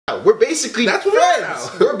we're basically That's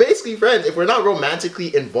friends. We're basically friends. If we're not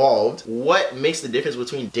romantically involved, what makes the difference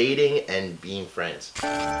between dating and being friends?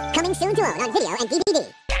 Coming soon to own on video and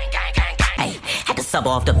DVD. Hey, had to sub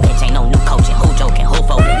off the bench, ain't no new coaching. Who joking, who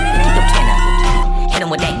folding? Keep them tenor. Hit him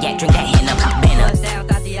with that yak, drink that hand up, hop in Bust down,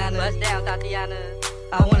 Tatiana. Bust down, Tatiana.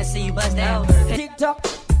 I wanna see you bust down. Tick tock,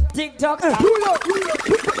 tick tock.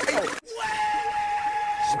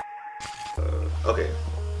 Okay.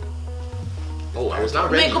 Oh, I was not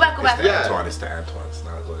ready. Wait, go back. Yeah. Antoine, it's the Antoine. It's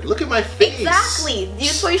not good. Look at my face. Exactly.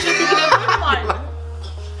 That's why you should think of one.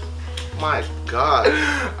 My God.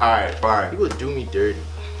 Alright, fine. People do me dirty.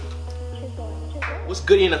 What's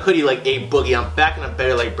goody in a hoodie like A Boogie? I'm back and I'm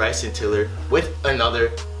better like Bryson Tiller with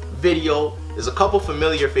another video. There's a couple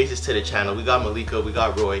familiar faces to the channel. We got Malika, we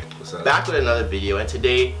got Roy. What's up? Back with another video, and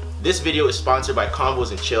today this video is sponsored by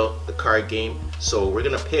Convos and Chill, the card game. So we're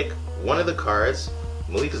gonna pick one of the cards.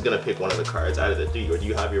 Malika's gonna pick one of the cards out of the three, or do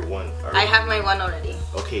you have your one already? I have my one already.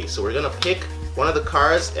 Okay, so we're gonna pick one of the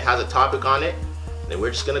cards. It has a topic on it, and then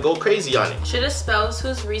we're just gonna go crazy on it. Should a spouse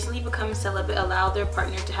who's recently become celibate allow their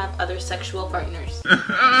partner to have other sexual partners?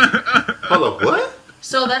 Hold up, what?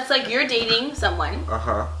 So that's like you're dating someone,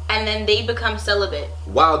 and then they become celibate.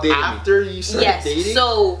 While dating. After you start dating?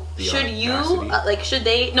 So The should you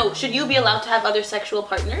audacity. should you be allowed to have other sexual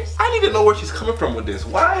partners? I need to know where she's coming from with this.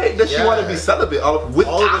 Why does she want to be celibate all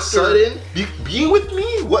of a sudden? Being with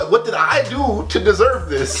me? What did I do to deserve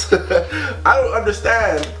this? I don't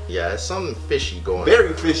understand. Yeah, there's something fishy going on.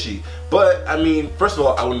 Very fishy. But I mean, first of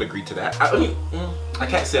all, I wouldn't agree to that. I mean, I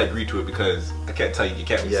can't say I agree to it because I can't tell you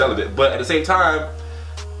can't be celibate. But at the same time,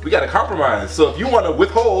 we gotta compromise. So if you want to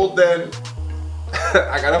withhold, then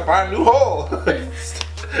I gotta find a new hole.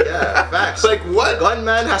 Yeah, facts. Like what?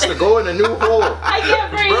 Gunman has to go in a new hole. I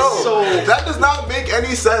can't breathe. Bro, so that does not make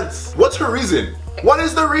any sense. What's her reason? What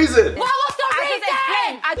is the reason? What was the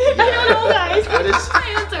reason? I don't know, guys. What is my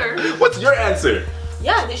answer? What's your answer?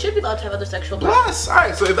 Yeah, they should be allowed to have other sexual partners. Yes. All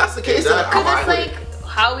right. So if that's the case, then I'm Because fine it's with like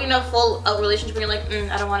how in a full relationship you're like,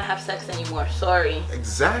 I don't want to have sex anymore. Sorry. it.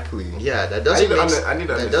 Exactly. Yeah, that doesn't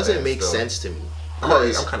that doesn't make sense to me.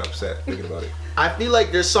 I'm kind of upset thinking about it. I feel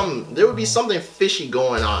like there would be something fishy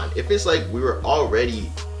going on if it's like we were already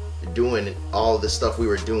doing all the stuff we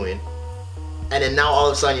were doing, and then now all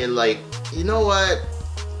of a sudden you're like, you know what?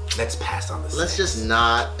 Let's pass on this. Let's just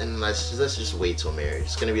not, and let's just wait till marriage.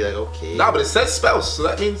 It's gonna be like, okay. Nah, but it says spouse, so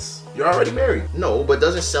that means you're already married. No, but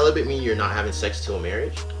doesn't celibate mean you're not having sex till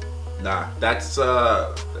marriage? Nah, that's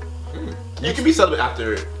you can be celibate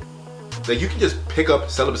after. Like you can just pick up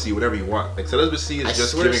celibacy whenever you want. Like celibacy is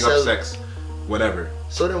just giving up sex whenever.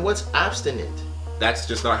 So then what's abstinent? That's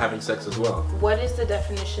just not having sex as well. What is the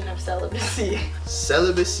definition of celibacy?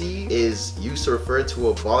 Celibacy is used to refer to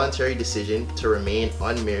a voluntary decision to remain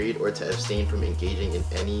unmarried or to abstain from engaging in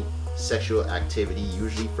any sexual activity,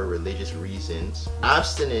 usually for religious reasons.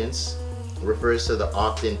 Abstinence refers to the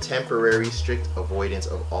often temporary strict avoidance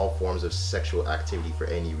of all forms of sexual activity for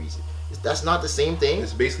any reason. That's not the same thing.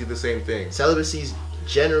 It's basically the same thing. Celibacy is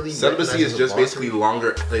generally Celibacy is just basically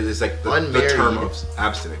longer. It's like the term of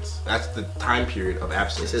abstinence. That's the time period of It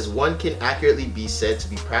abstinence. says one can accurately be said to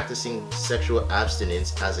be practicing sexual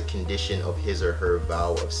abstinence as a condition of his or her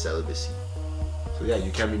vow of celibacy. So yeah,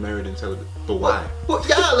 you can be married and celibate. But why? Well,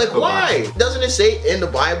 yeah, like why? Doesn't it say in the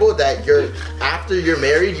Bible that after you're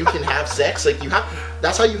married you can have sex? Like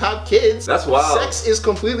that's how you have kids. That's wild. Sex is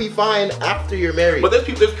completely fine after you're married. But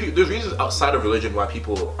there's reasons outside of religion why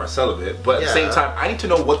people are celibate. But at the same time, I need to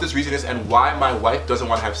know what this reason is and why my wife doesn't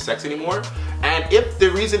want to have sex anymore. And if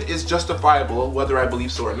the reason is justifiable, whether I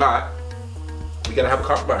believe so or not, we gotta have a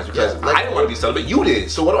compromise because I didn't want to be celibate. You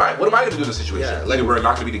did. So what am I gonna do in this situation? Yeah, Either we're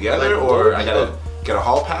not gonna be together, or I gotta get a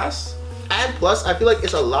hall pass. And plus, I feel like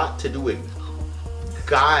it's a lot to do with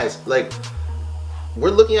guys. Like,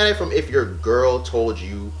 we're looking at it from if your girl told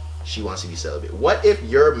you she wants to be celibate. What if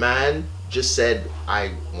your man just said,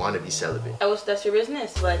 I want to be celibate? That's your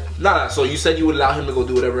business, but... Nah, so you said you would allow him to go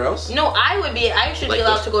do whatever else? No, I should be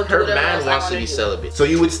allowed to go do whatever else I want to do. Her man wants to be celibate. So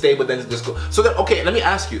you would stay, but then just go. So then, okay, let me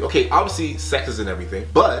ask you. Okay, obviously sex isn't everything,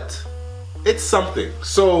 but it's something.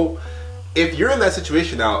 So if you're in that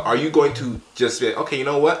situation now, are you going to just say, okay, you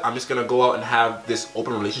know what? I'm just going to go out and have this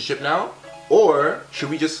open relationship now? Or should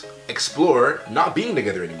we just explore not being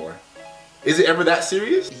together anymore? Is it ever that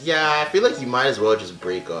serious? Yeah, I feel like you might as well just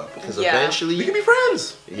break up because eventually we can be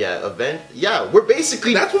friends. Yeah, we're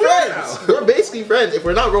basically That's friends. We're basically friends. If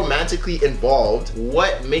we're not romantically involved,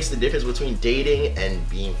 what makes the difference between dating and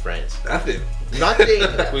being friends? Nothing.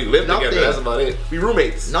 We live together, that's about it. We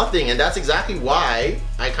roommates. Nothing, and that's exactly why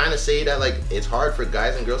I kind of say that like it's hard for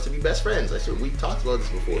guys and girls to be best friends. Like, we talked about this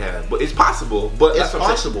before. Yeah, but it's possible. But it's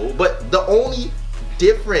possible. But the only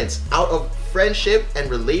difference out of friendship and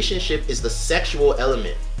relationship is the sexual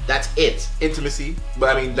element. That's it. Intimacy.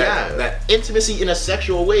 But I mean, that intimacy in a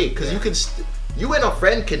sexual way, because you and a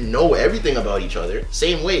friend can know everything about each other,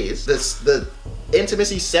 same ways. The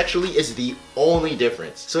intimacy sexually is the only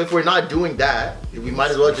difference. So if we're not doing that, we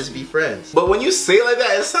might as well just be friends. But when you say it like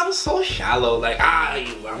that, it sounds so shallow. Like,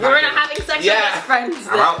 we're not having sex with best friends.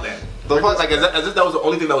 I'm out then. Like, as if that was the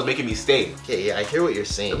only thing that was making me stay. Okay, yeah, I hear what you're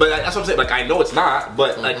saying. But that's what I'm saying. Like, I know it's not,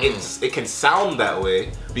 but like it can sound that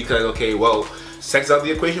way because, okay, well, sex out of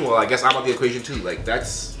the equation. Well, I guess I'm out the equation too. Like,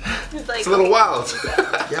 that's it's a little wild.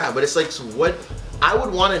 Yeah, but it's like, so what? I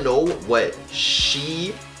would want to know what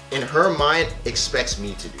she, in her mind, expects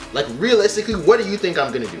me to do. Like, realistically, what do you think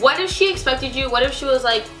I'm gonna do? What if she expected you? What if she was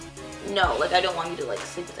like, no, like, I don't want you to like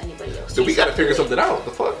sleep with anybody else? So we gotta figure something out.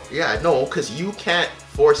 The fuck? Yeah, no, because you can't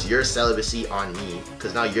force your celibacy on me,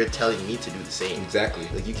 because now you're telling me to do the same. Exactly.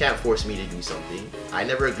 Like, you can't force me to do something. I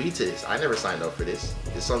never agreed to this. I never signed up for this.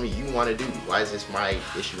 It's something you want to do. Why is this my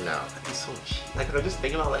issue now? It's so cheap. Like, I'm just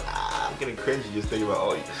thinking about like, I'm getting cringy just thinking about,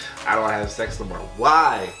 oh, I don't want to have sex no more.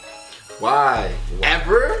 Why?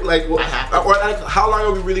 Ever? Like, or like, how long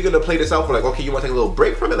are we really gonna play this out for? Like, okay, you want to take a little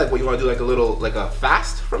break from it? Like, what you want to do? Like a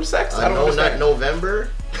fast from sex? I don't know. Not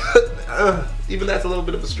November. Even that's a little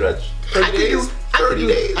bit of a stretch. 30 days. 30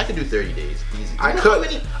 days. I could do 30 days. Easy. I could,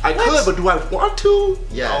 but do I want to?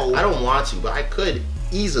 Yeah, no. I don't want to, but I could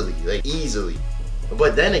easily, like easily.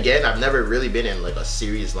 But then again, I've never really been in like a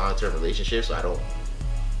serious long-term relationship, so I don't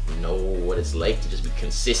know what it's like to just be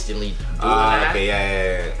consistently doing that. Okay,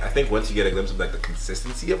 yeah. I think once you get a glimpse of like the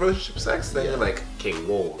consistency of relationship sex, then you're like, okay,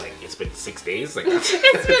 whoa, like it's been 6 days, like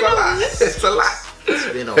it's a lot. It's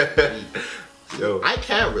been a week. Yo, I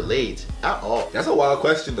can't relate at all. That's a wild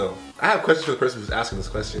question though. I have questions for the person who's asking this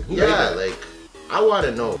question. Who like I want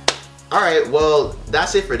to know. Alright, well,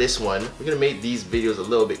 that's it for this one. We're gonna make these videos a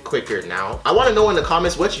little bit quicker now. I want to know in the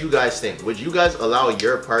comments what you guys think. Would you guys allow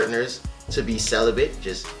your partners to be celibate?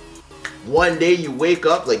 Just one day you wake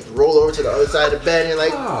up, like roll over to the other side of the bed and you're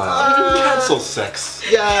like, cancel sex.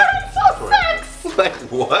 Yeah. Cancel sex. Like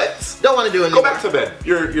what? Don't want to do it anymore. Go back to bed.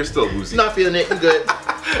 You're still woozy. Not feeling it. You're good.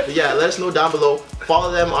 But yeah, let us know down below.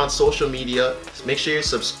 Follow them on social media. Make sure you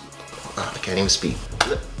I can't even speak.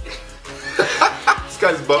 This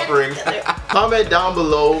guy's buffering. Comment down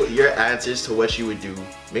below your answers to what you would do.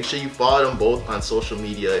 Make sure you follow them both on social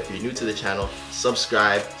media. If you're new to the channel,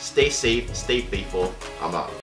 subscribe. Stay safe, stay faithful. I'm out.